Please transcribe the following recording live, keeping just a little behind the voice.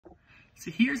So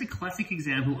here's a classic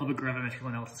example of a gravimetric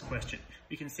analysis question.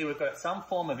 You can see we've got some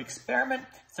form of experiment,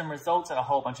 some results, and a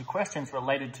whole bunch of questions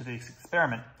related to this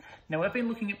experiment. Now we've been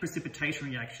looking at precipitation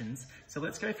reactions, so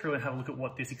let's go through and have a look at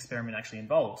what this experiment actually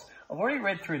involves. I've already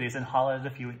read through this and highlighted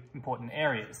a few important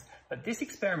areas, but this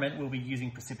experiment will be using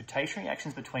precipitation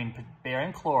reactions between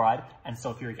barium chloride and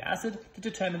sulfuric acid to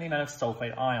determine the amount of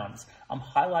sulfate ions. I'm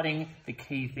highlighting the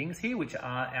key things here, which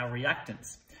are our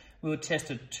reactants. We will test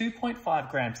a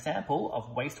 2.5 gram sample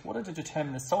of wastewater to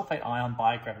determine the sulfate ion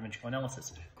by gravimetric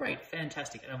analysis. Great,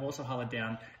 fantastic. And I've also highlighted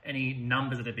down any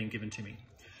numbers that have been given to me.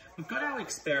 We've got our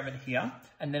experiment here,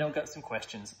 and then I've got some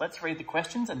questions. Let's read the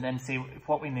questions and then see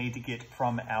what we need to get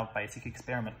from our basic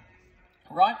experiment.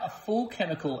 Write a full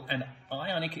chemical and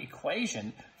ionic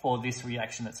equation for this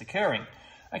reaction that's occurring.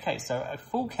 Okay, so a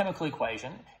full chemical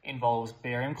equation involves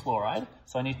barium chloride.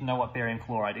 So I need to know what barium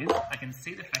chloride is. I can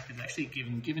see the fact it's actually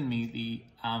given me the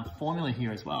formula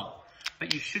here as well.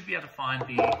 But you should be able to find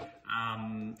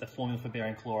the formula for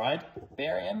barium chloride.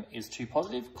 Barium is 2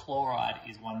 positive, chloride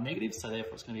is 1 negative, so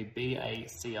therefore it's going to be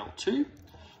BaCl2.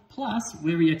 Plus,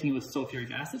 we're reacting with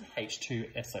sulfuric acid,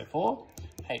 H2SO4,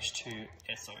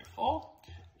 H2SO4,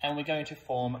 and we're going to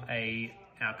form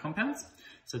our compounds.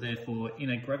 So therefore, in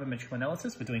a gravimetric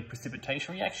analysis, we're doing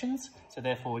precipitation reactions. So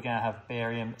therefore, we're going to have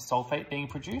barium sulfate being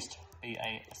produced,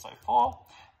 BaSO4,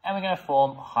 and we're going to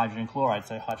form hydrogen chloride,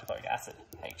 so hydrochloric acid,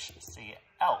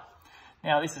 HCl.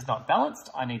 Now, this is not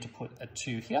balanced. I need to put a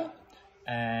 2 here,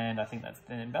 and I think that's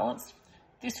then balanced.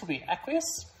 This will be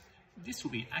aqueous, this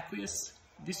will be aqueous,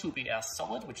 this will be our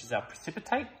solid, which is our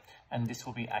precipitate, and this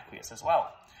will be aqueous as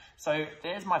well. So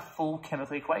there's my full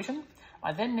chemical equation.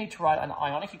 I then need to write an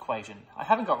ionic equation. I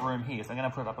haven't got room here, so I'm going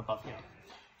to put it up above here.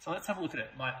 So let's have a look at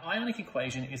it. My ionic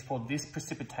equation is for this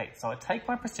precipitate. So I take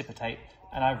my precipitate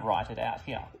and I write it out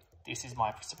here. This is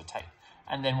my precipitate.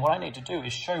 And then what I need to do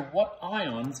is show what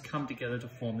ions come together to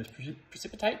form this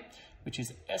precipitate, which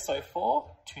is SO4,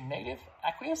 2 negative,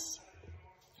 aqueous,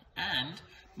 and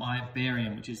my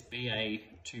barium, which is Ba,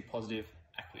 2 positive,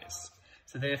 aqueous.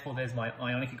 So therefore, there's my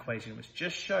ionic equation, which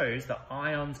just shows the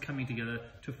ions coming together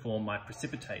to form my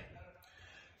precipitate.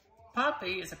 Part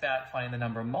B is about finding the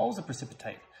number of moles of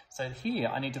precipitate. So here,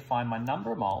 I need to find my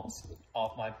number of moles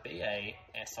of my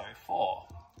BaSO4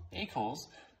 equals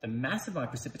the mass of my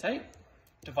precipitate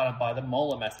divided by the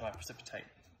molar mass of my precipitate.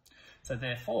 So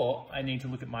therefore, I need to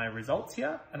look at my results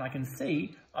here, and I can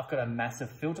see I've got a mass of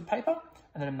filter paper,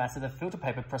 and then a mass of the filter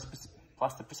paper plus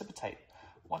the precipitate.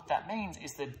 What that means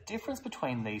is the difference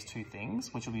between these two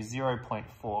things, which will be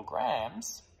 0.4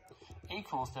 grams,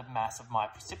 equals the mass of my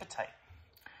precipitate.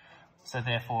 So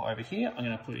therefore over here, I'm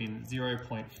going to put in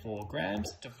 0.4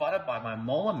 grams divided by my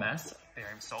molar mass of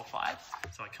barium sulfide.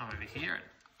 So I come over here,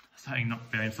 sorry,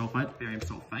 not barium sulfide, barium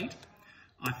sulfate.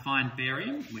 I find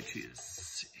barium, which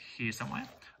is here somewhere,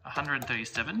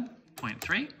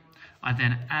 137.3. I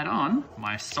then add on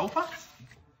my sulfur,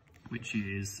 which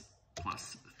is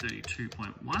plus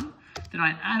 32.1. Then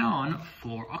I add on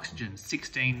 4 oxygens,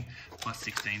 16 plus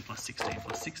 16 plus 16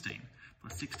 plus 16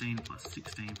 plus 16 plus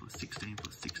 16 plus 16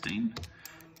 plus 16.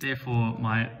 Therefore,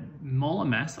 my molar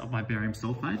mass of my barium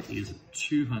sulfide is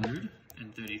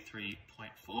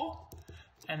 233.4.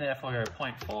 And therefore,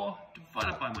 0.4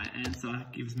 divided by my answer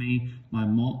gives me my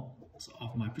moles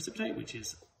of my precipitate, which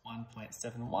is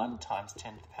 1.71 times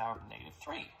 10 to the power of negative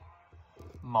 3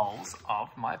 moles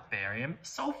of my barium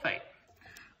sulfate.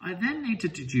 I then need to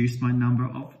deduce my number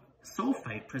of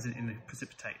sulfate present in the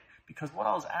precipitate, because what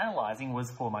I was analysing was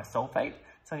for my sulfate.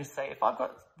 So you say, if I've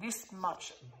got this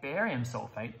much barium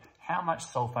sulfate, how much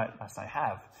sulfate must I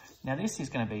have? Now this is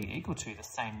going to be equal to the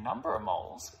same number of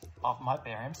moles of my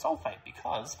barium sulfate,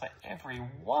 because for every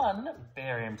 1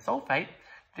 barium sulfate,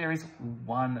 there is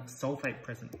 1 sulfate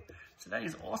present. So that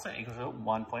is also equal to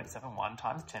 1.71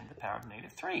 times 10 to the power of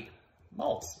negative 3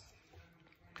 moles.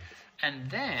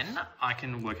 And then I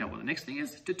can work out what the next thing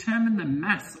is. Determine the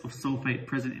mass of sulfate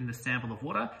present in the sample of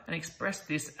water and express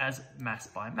this as mass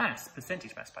by mass,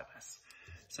 percentage mass by mass.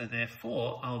 So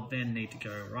therefore, I'll then need to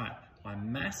go, right, my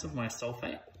mass of my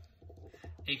sulfate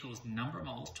equals number of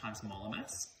moles times molar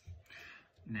mass.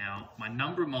 Now, my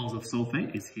number of moles of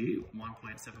sulfate is here,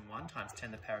 1.71 times 10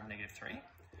 to the power of negative 3.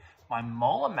 My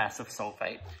molar mass of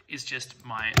sulfate is just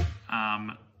my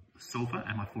sulfur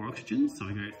and my 4 oxygens, so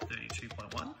we go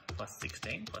 32.1 plus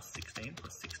 16 plus 16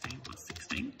 plus 16 plus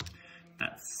 16.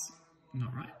 That's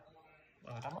not right.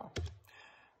 What have I done wrong?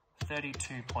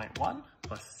 32.1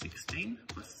 plus 16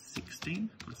 plus 16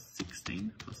 plus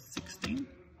 16 plus 16.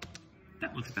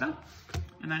 That looks better.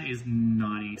 And that is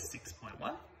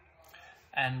 96.1.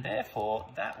 And therefore,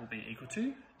 that will be equal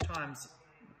to times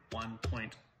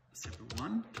 1.71 separate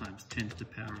 1 times 10 to the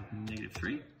power of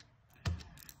 -3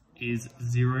 is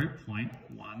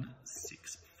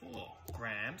 0.164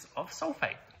 grams of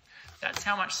sulfate. That's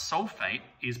how much sulfate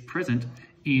is present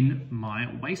in my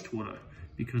wastewater,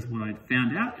 because what I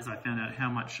found out is I found out how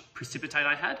much precipitate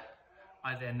I had.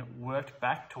 I then worked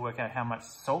back to work out how much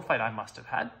sulfate I must have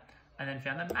had, and then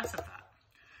found the mass of that.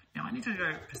 Now I need to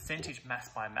go percentage mass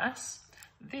by mass.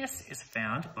 This is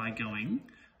found by going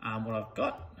what I've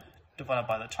got divided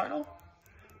by the total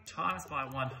times by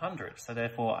 100. So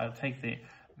therefore I'll take the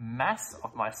mass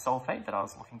of my sulfate that I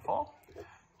was looking for,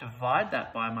 divide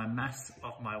that by my mass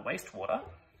of my wastewater,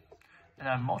 and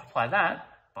I multiply that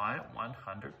by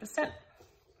 100%.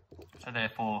 So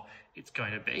therefore it's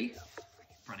going to be,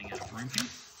 running out of room here,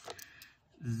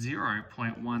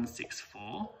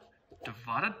 0.164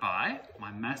 divided by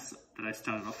my mass that I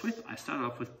started off with. I started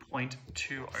off with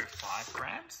 0.205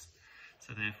 grams.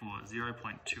 So therefore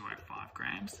 0.205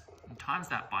 grams, and times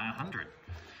that by 100.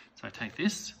 So I take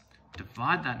this,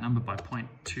 divide that number by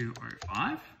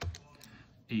 0.205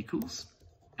 equals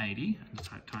 80, and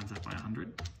just times that by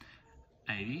 100,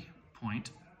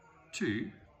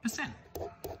 80.2%.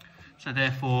 So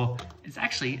therefore, it's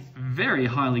actually very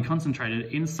highly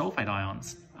concentrated in sulfate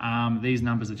ions. These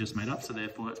numbers are just made up, so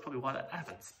therefore that's probably why that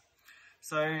happens.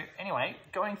 So anyway,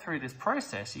 going through this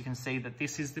process, you can see that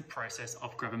this is the process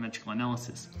of gravimetrical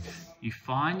analysis. You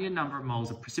find your number of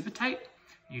moles of precipitate,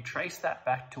 you trace that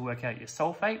back to work out your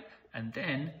sulfate, and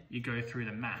then you go through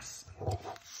the mass.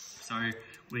 So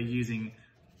we're using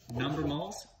number of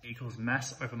moles equals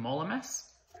mass over molar mass.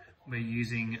 We're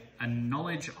using a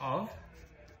knowledge of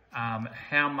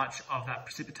how much of that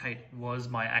precipitate was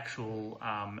my actual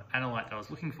analyte that I was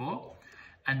looking for.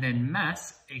 And then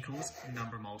mass equals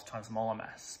number of moles times molar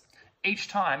mass. Each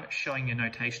time showing your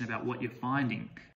notation about what you're finding